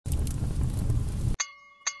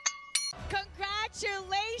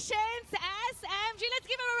Congratulations, SMG. Let's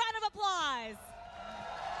give him a round of applause.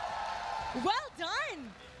 Well done.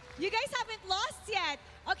 You guys haven't lost yet.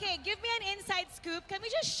 Okay, give me an inside scoop. Can we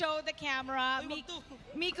just show the camera?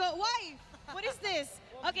 Miko, why? What is this?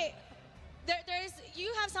 Okay,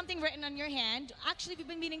 you have something written on your hand. Actually, we've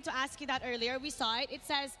been meaning to ask you that earlier. We saw it. It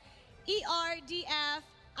says ERDFIH/EX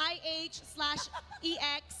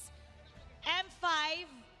M5,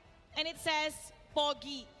 and it says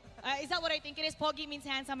Pogi. Is that what I think it is? Pogi means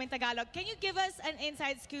handsome in Tagalog. Can you give us an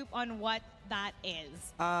inside scoop on what that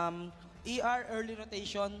is? ER, early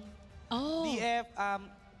rotation. Oh. DF, oh my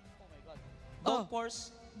God. Don't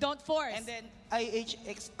force. Don't force. And then IH,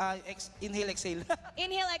 inhale, exhale.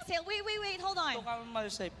 Inhale, exhale. Wait, hold on. So, calm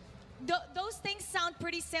safe. Those things sound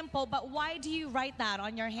pretty simple, but why do you write that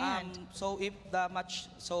on your hand? So if the match,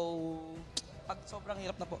 pag sobrang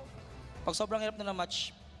hirap na po, pag sobrang hirap na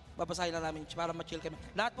match, babasahin na namin para ma-chill kami.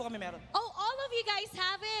 Lahat po kami meron. Oh, all of you guys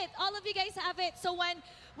have it. All of you guys have it. So when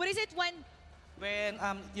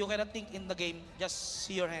you cannot think in the game, just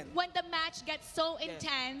see your hand. When the match gets so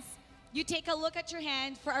intense, you take a look at your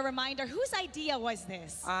hand for a reminder. Whose idea was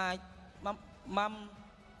this? Ma'am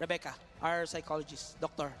Rebecca, our psychologist,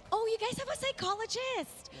 doctor. Oh, you guys have a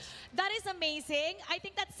psychologist. Yes. That is amazing. I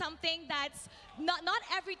think that's something that's not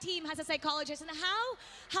every team has a psychologist. And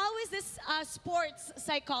how is this sports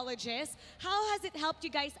psychologist? How has it helped you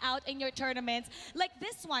guys out in your tournaments? Like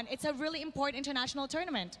this one, it's a really important international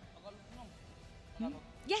tournament.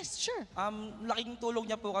 Yes, sure. Laking tulong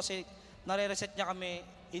niya po kasi nare-reset niya kami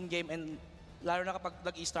in-game and lalo na kapag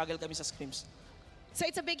nag-i-struggle kami sa scrims. So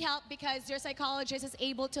it's a big help because your psychologist is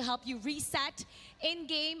able to help you reset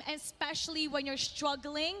in-game, especially when you're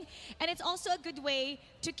struggling. And it's also a good way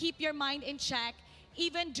to keep your mind in check,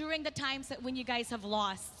 even during the times that when you guys have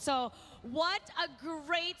lost. So what a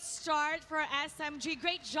great start for SMG.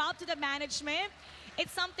 Great job to the management.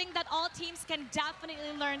 It's something that all teams can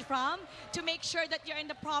definitely learn from to make sure that you're in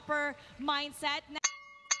the proper mindset.